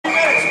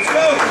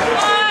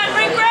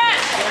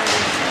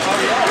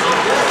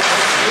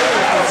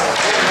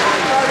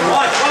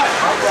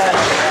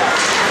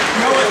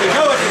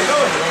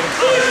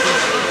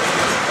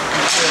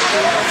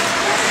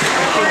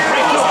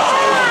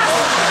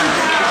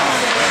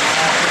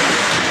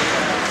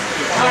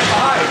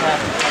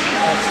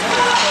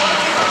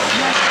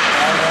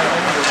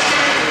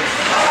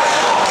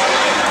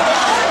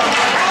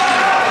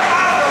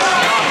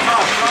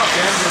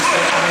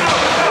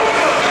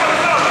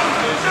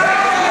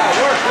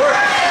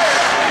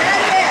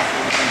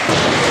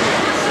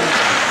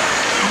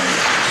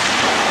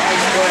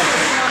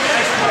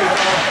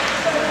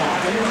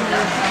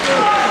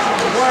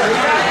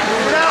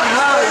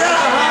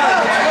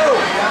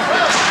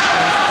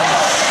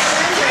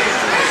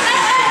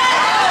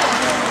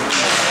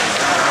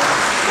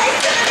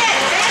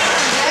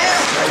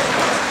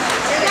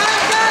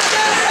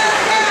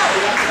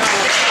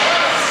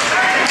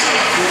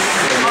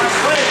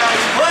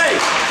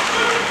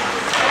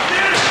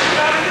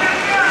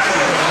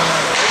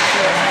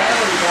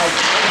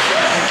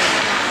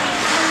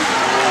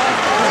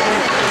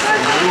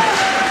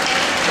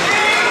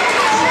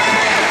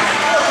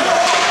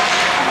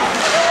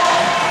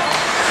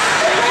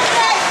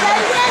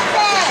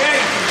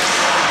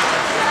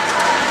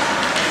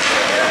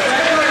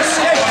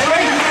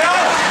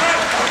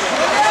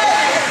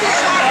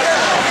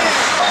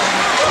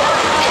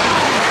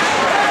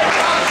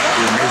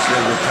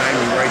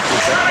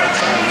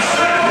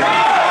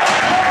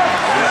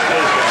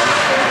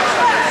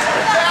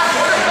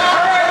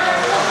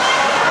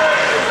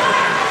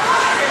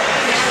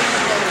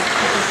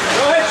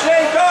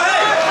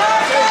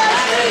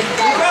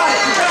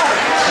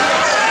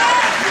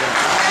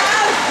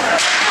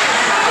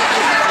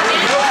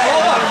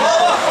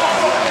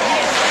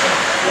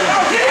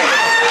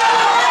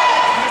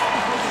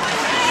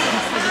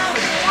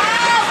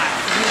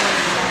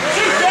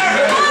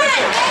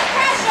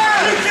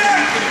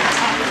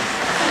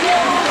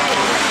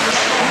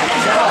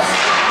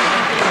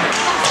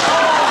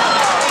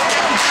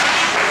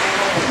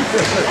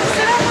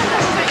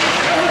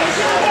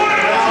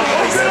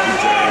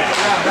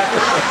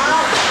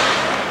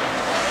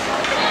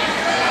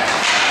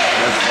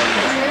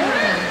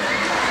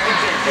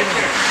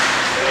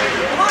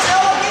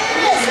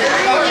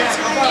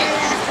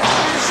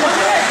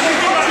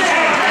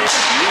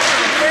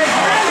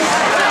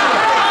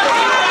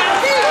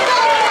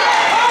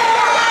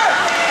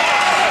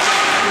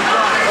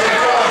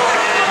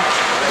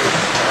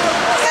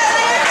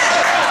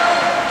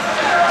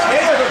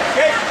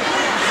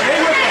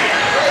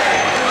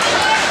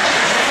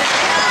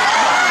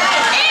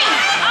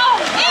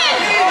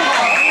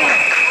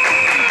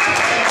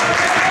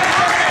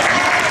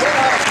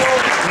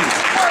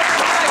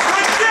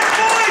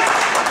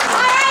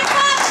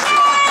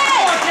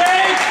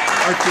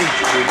our teams,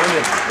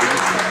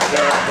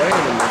 they're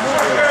playing them.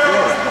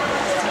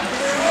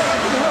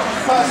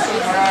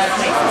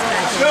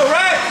 Go,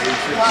 Red!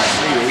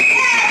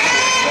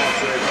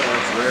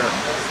 That's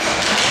rare.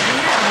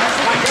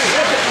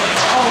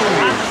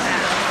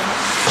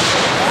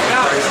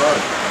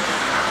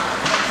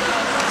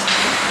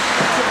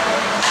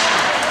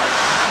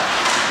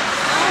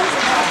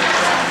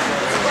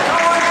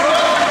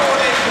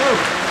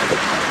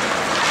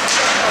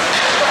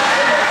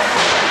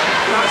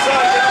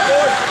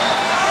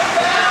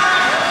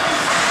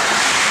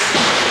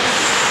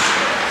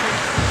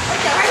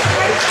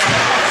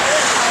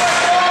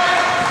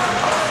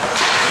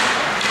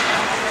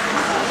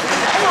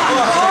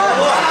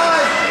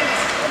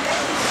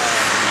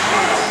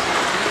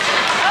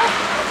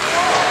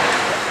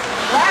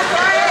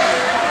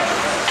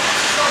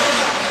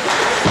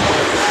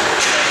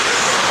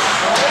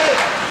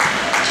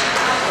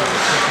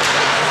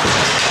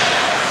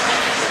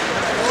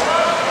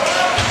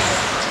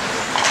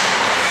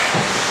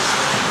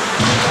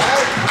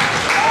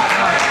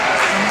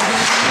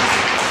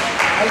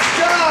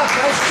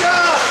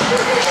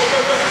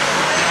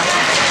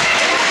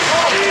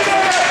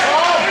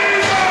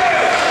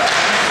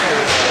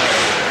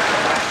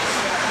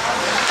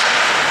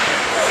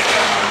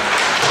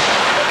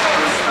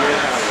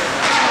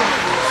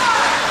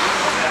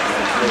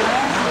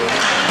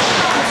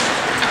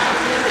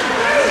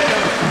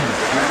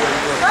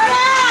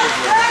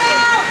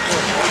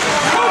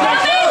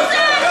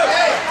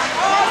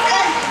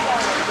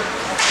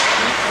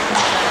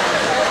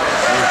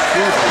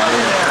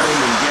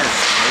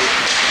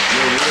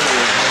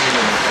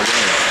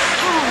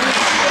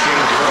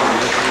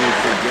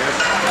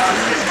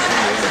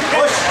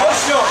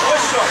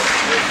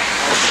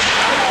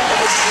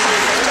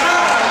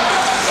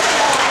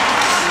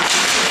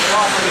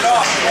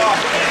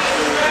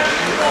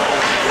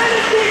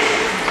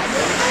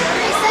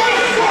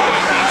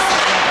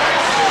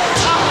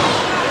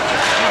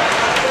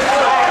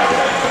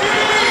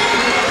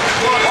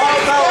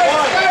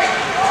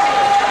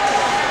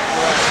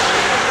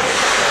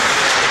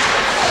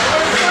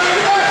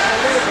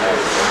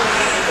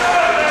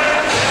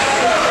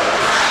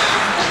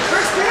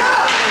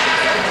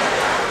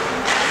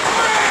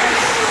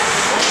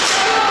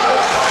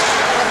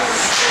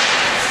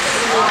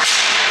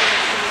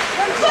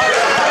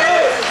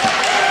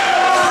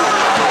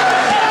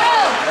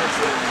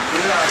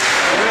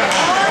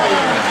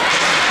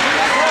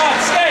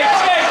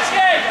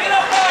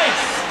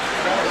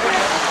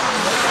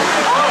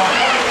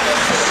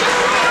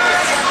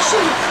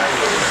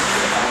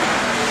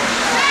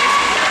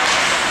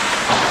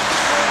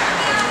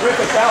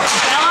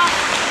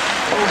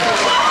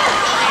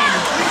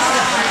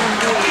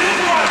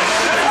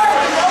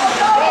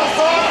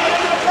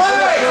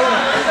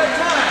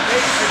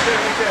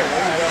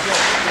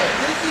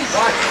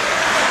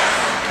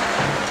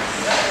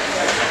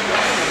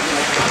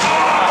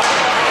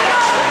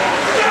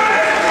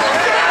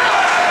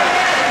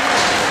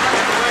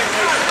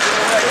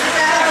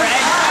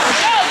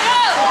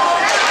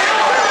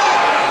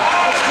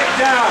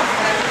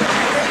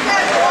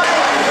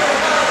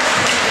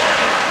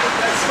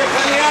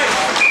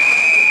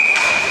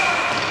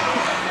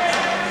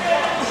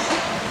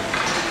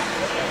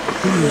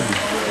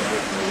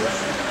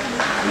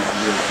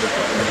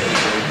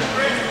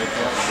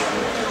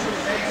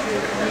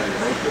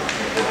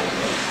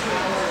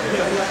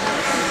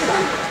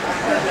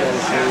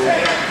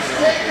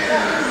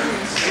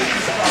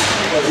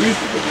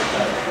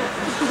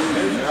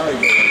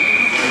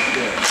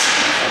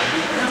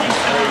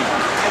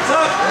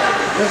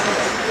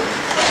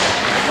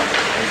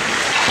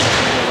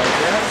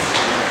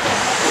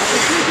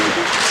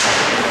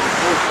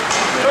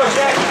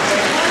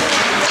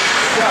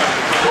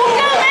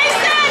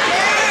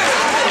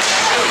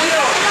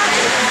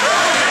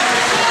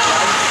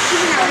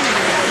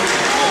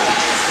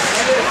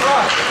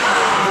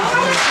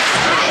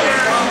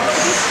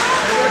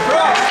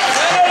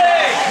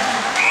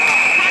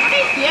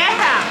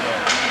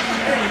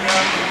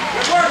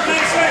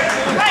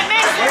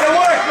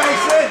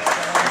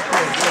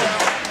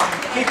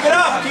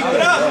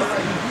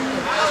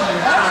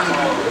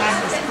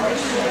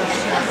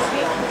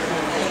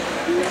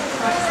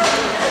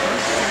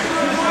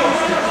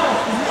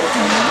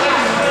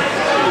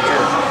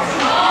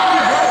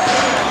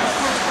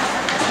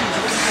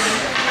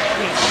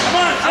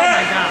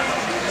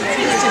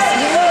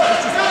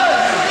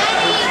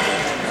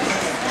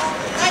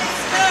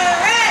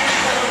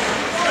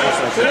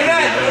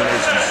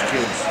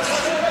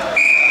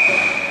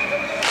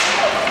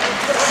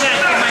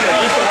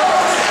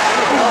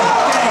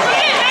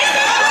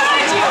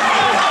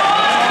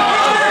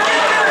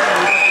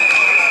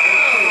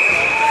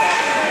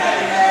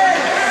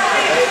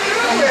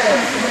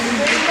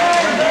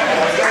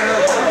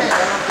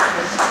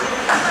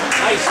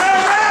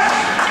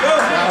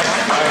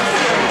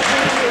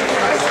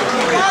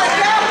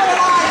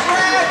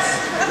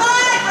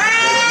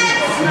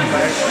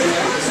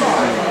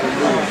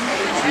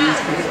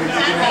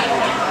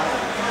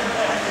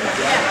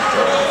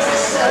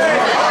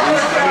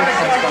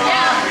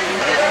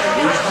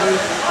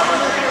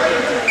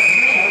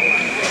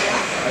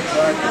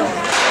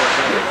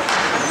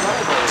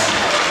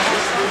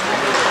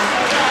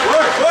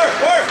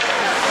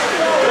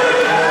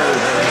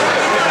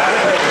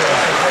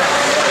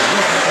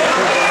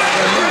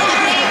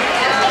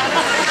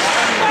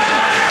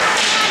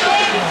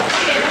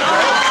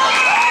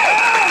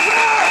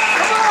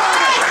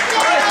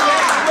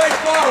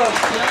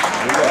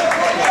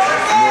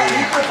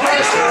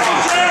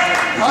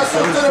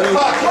 Hustle to the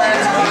puck,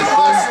 Rats. Keep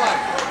hustling.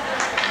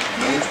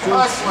 Keep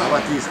hustling.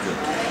 What is good?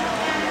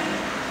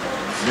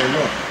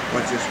 No,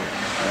 watch this one.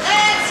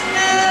 Let's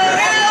go!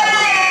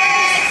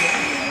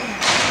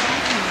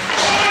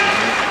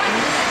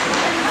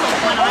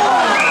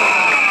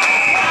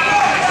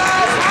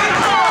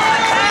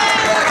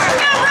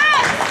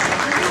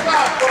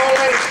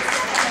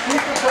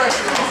 Keep the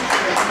pressure on.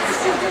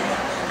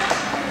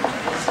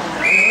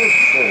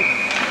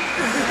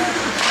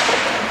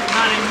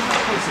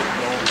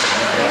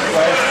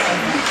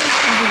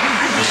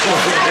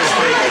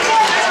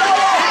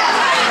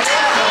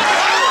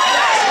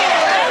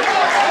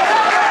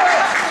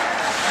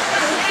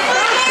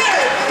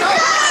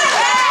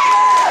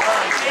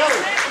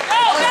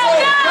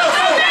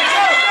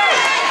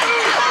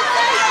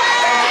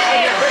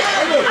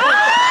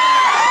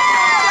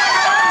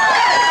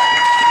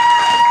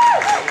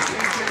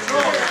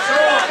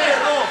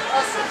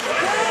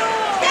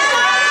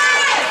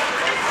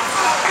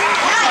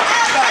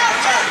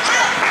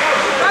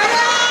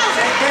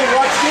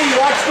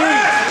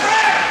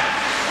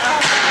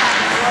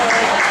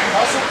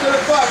 Hustle to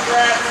the puck,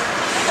 Rats.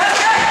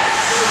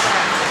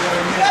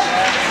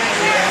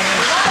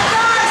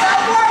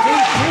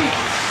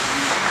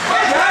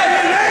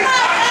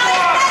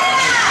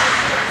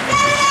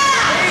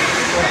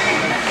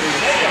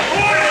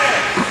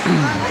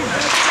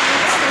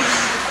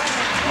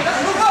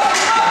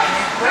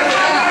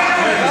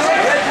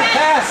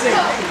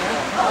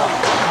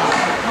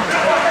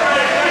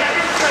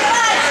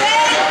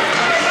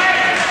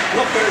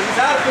 Look, he's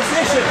out of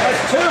position.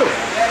 That's two.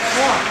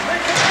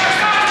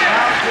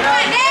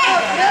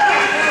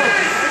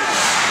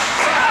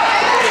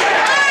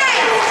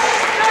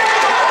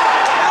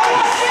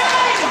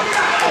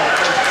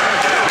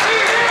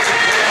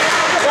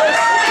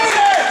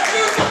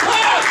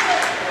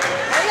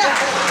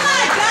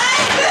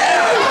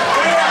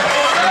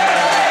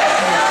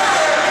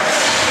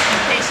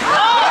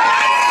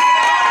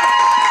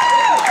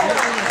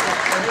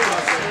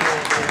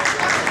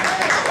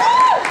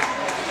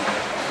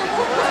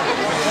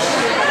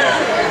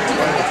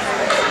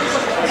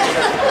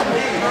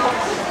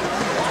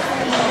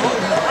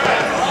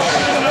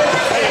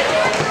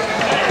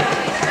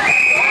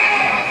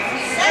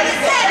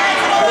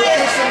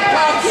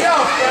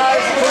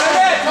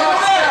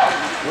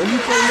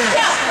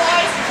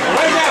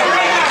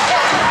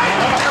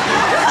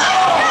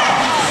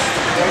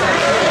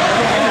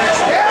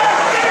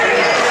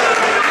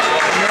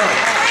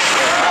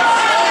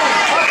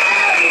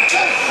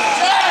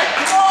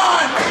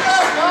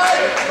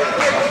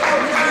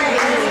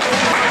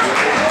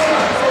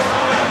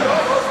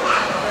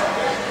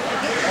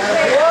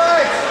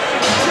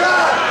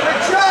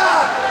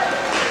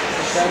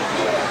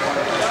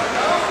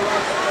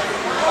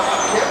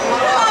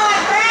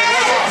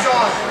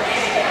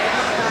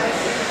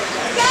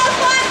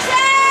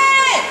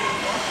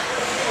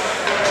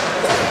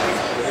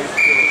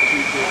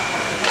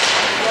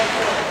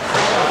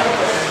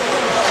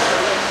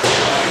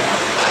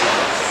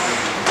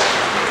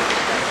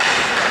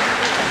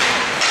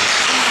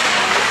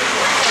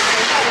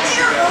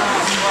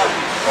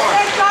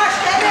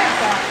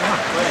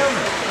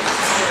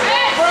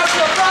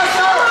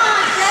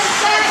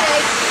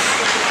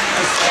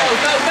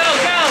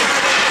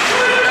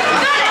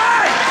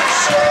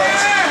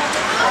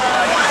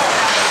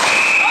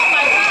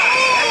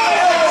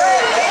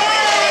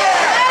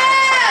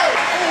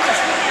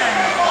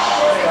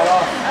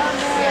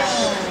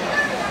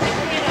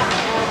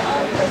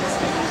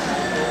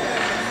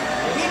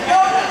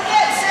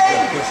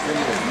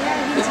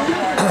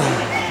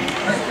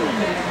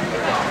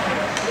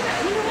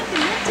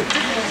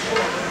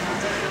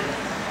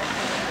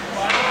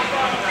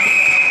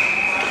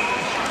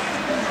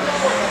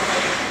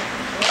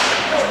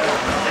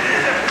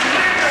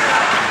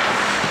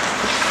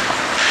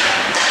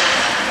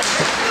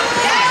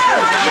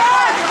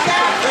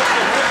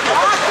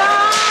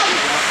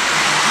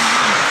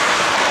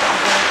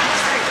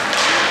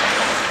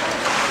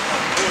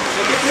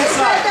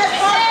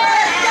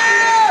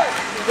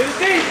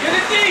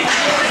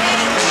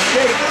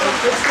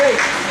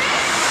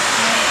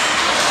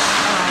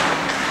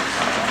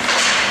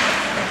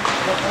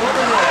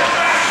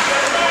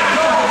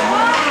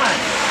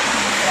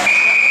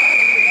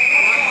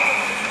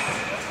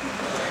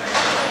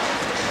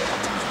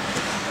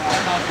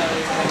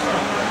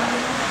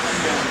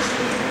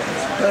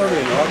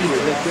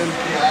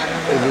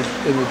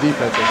 In the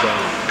defensive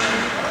zone.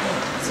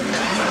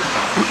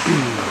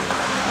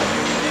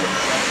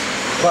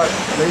 But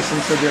Mason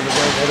said the other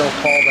day they don't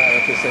call that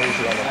at this age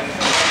level.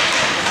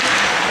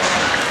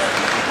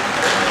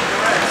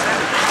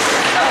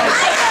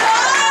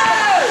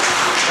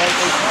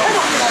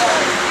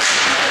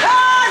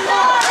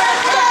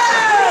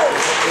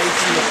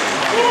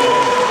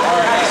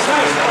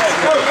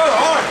 Go,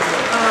 hard.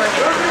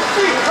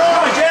 Come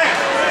on, Jack.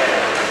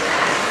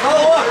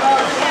 Follow up.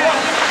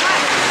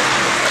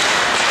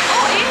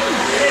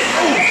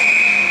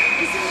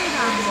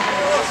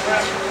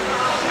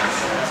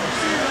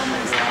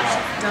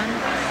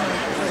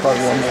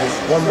 Probably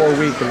one more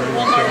week and then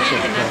we'll cancel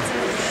the game.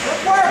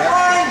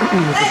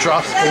 If it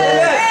drops below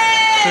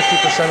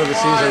 50% of the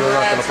season, they're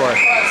not going to play.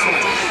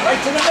 Right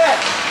to the net.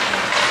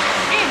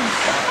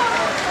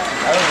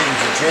 I don't think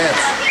there's a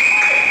chance.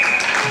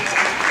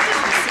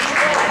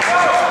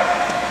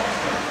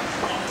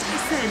 I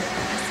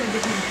said to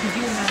him, could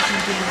you imagine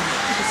being,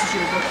 this is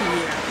your rookie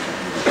year?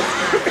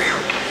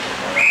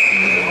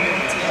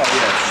 Oh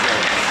yeah,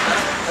 sure.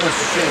 That was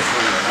a chance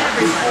for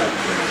people.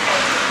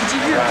 Did you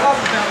hear about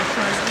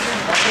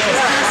Crosby this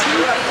past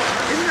week?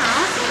 Isn't that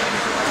awesome?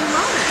 I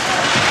love it.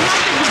 I love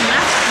that he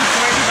left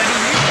before everybody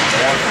knew.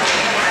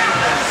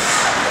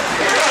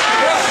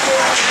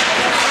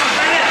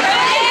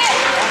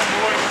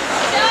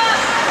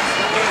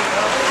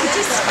 I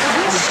just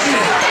wish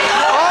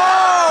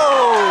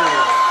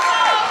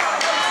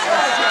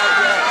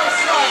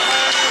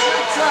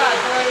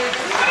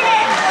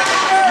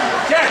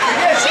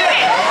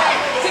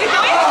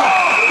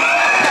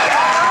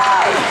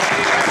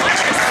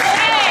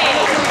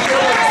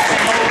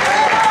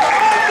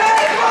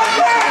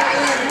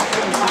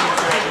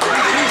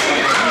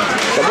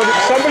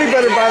Somebody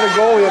better buy the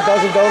goalie a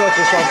dozen donuts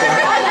or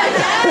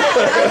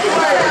something.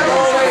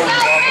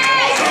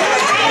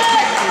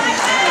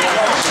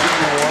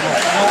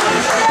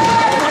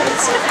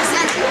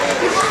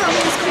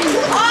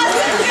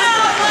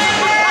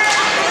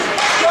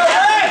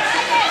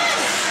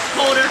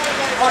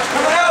 Watch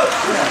coming out.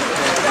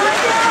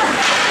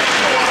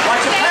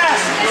 Watch it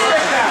pass.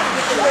 Stick down.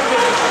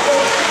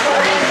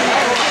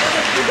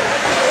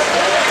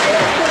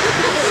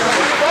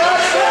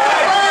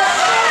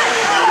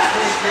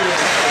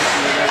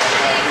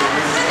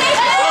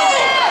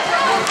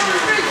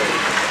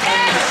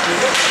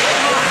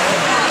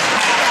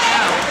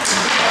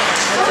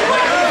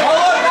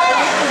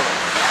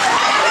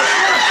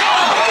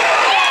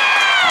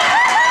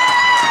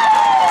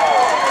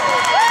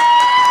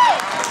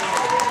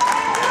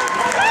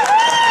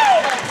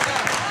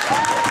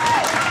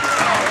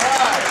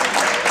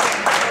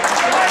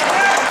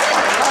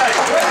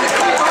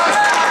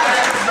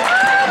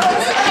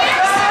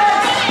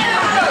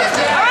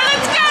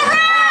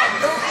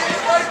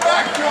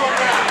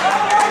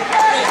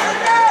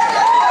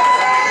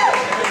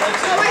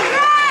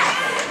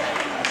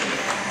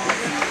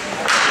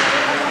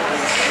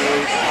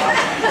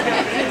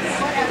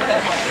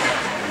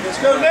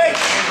 Let's go, Nate!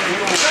 Is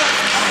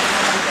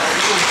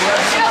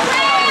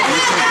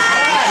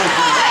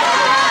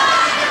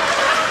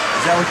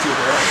that what you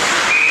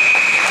heard?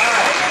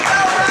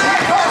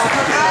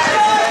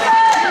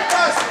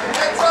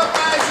 Heads up,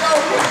 guys, go!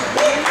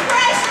 Keep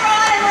pressure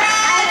on him,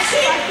 Ryan!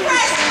 Keep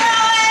pressure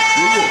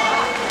on him!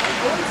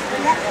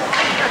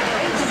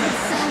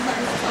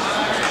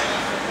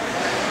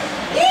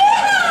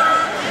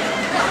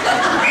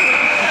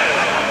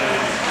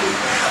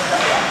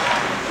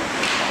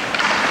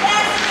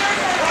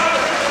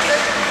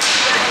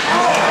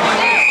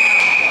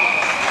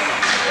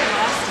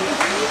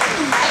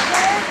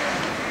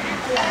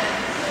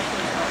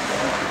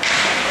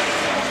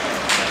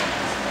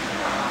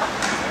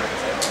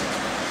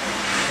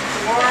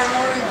 Tomorrow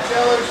morning,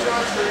 jello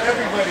shots for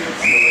everybody.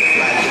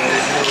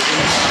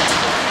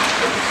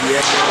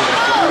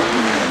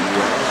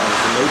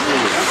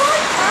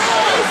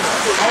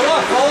 Hold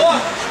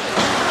up!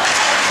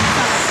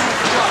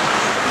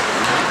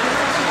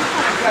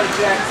 Got it,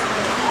 Jack.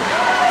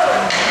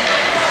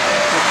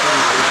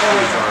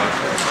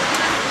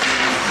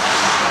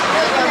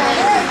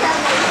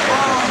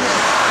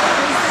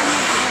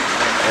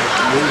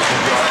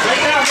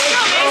 Right now,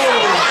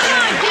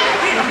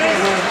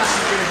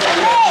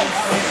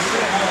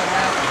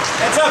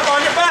 Heads up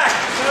on your back.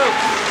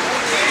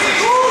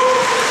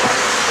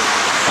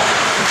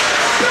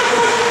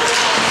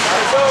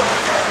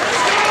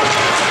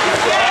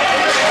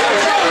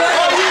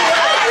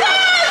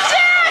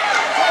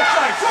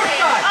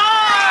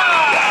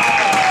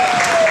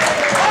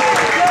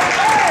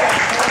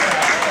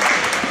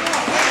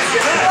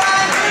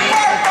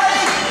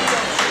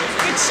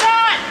 good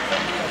shot.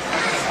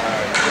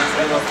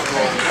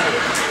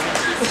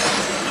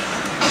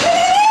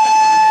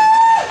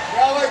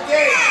 Y'all are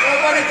gay.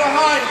 Nobody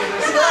behind you.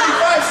 There's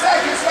 35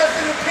 seconds left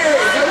in the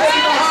period. Nobody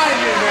behind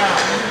you now.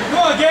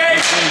 Come on,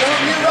 Gabe. Don't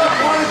mute up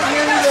one at the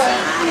end of the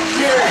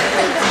period.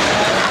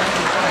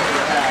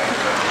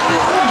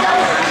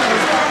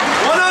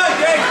 One on,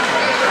 Gabe.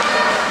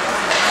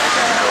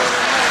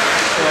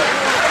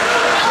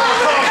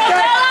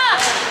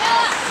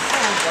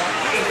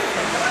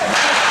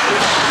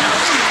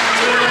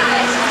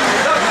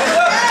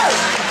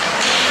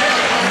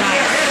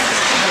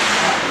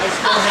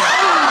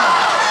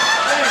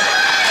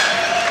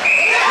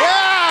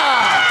 Yeah!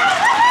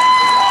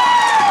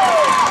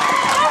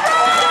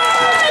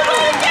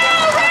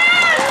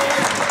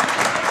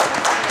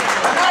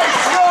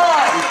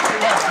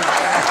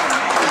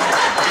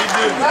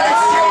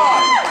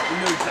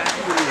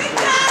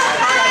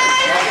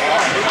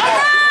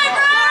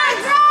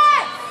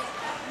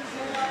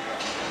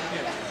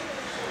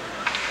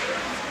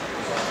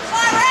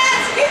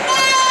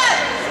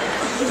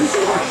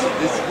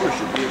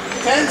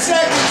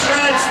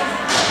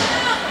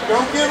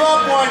 Don't give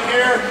up one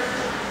here.